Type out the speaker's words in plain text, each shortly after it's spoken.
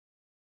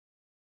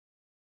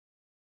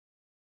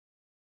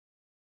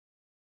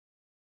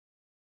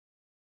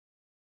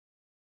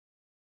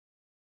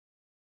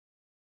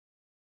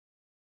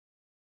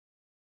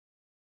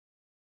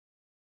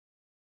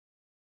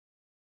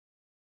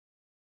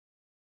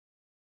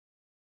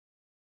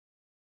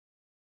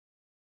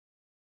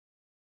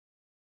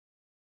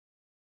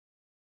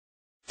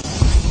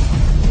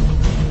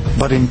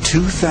But in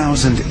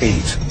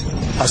 2008,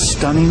 a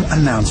stunning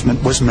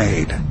announcement was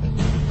made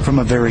from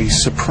a very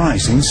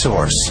surprising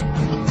source.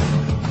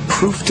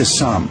 Proof to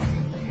some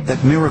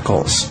that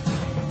miracles,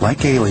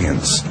 like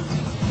aliens,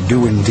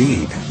 do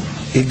indeed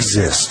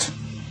exist.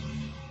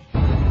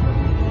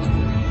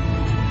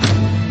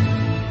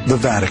 The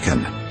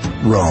Vatican,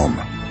 Rome.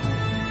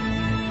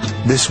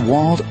 This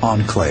walled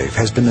enclave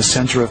has been the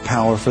center of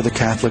power for the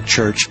Catholic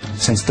Church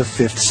since the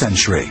 5th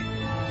century.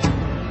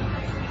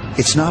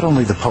 It's not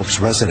only the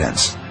Pope's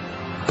residence,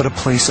 but a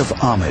place of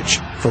homage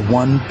for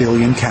 1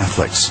 billion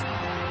Catholics,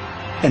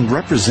 and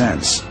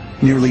represents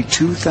nearly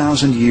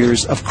 2,000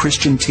 years of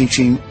Christian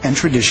teaching and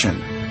tradition.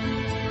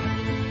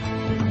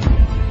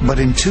 But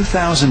in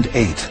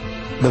 2008,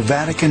 the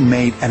Vatican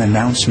made an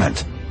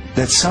announcement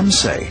that some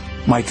say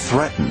might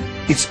threaten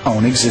its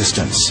own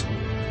existence.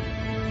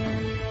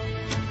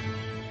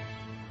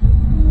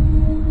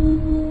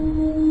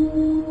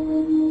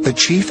 The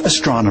chief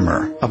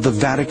astronomer of the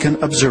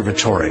Vatican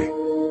Observatory,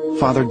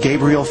 Father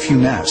Gabriel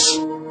Funes,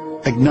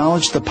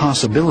 acknowledged the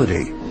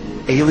possibility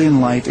alien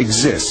life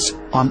exists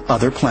on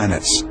other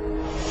planets.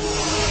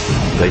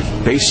 They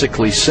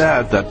basically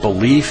said that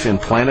belief in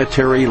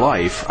planetary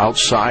life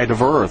outside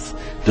of Earth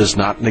does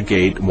not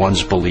negate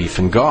one's belief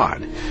in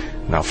God.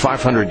 Now,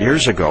 500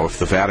 years ago, if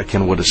the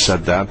Vatican would have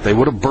said that, they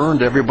would have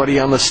burned everybody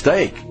on the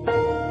stake.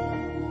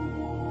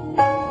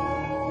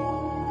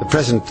 The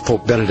present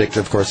Pope Benedict,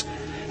 of course,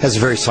 has a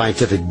very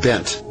scientific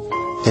bent,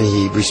 and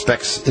he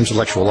respects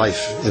intellectual life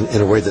in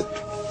a way that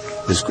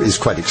is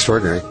quite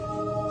extraordinary.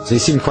 So he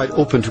seemed quite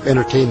open to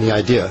entertain the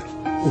idea,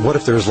 what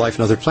if there is life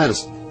on other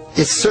planets?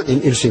 It's certainly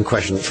an interesting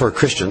question for a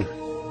Christian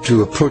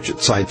to approach it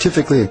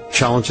scientifically and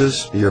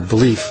challenges your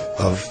belief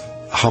of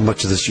how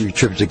much of this you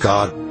attribute to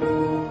God.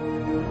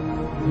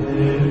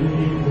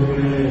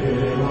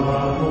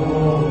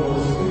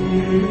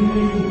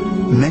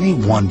 Many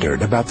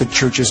wondered about the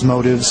Church's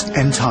motives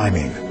and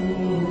timing.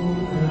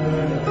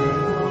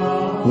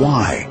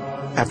 Why,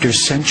 after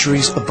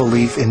centuries of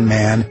belief in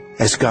man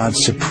as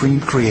God's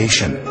supreme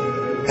creation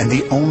and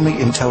the only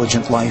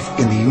intelligent life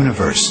in the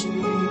universe,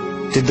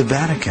 did the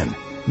Vatican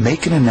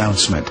make an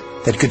announcement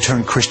that could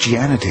turn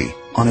Christianity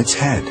on its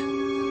head?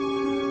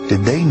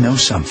 Did they know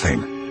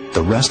something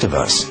the rest of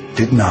us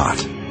did not?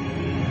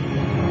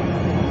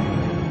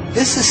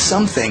 This is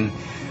something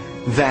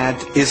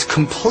that is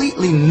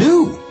completely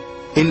new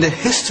in the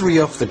history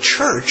of the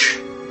Church,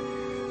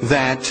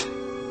 that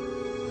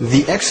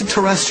the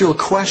extraterrestrial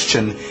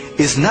question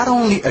is not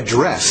only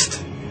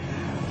addressed,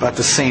 but at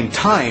the same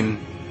time,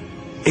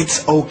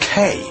 it's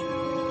okay.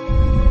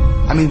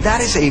 I mean,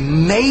 that is a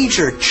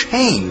major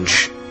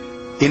change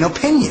in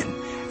opinion,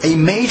 a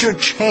major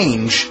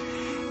change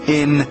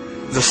in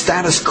the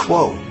status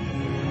quo.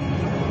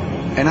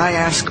 And I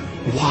ask,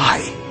 why?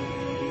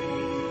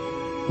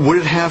 Would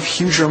it have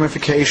huge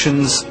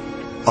ramifications?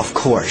 Of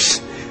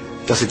course.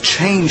 Does it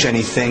change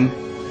anything?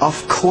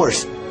 Of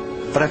course.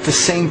 But at the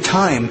same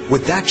time,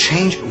 would that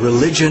change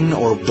religion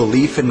or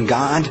belief in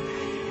God?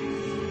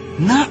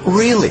 Not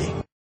really.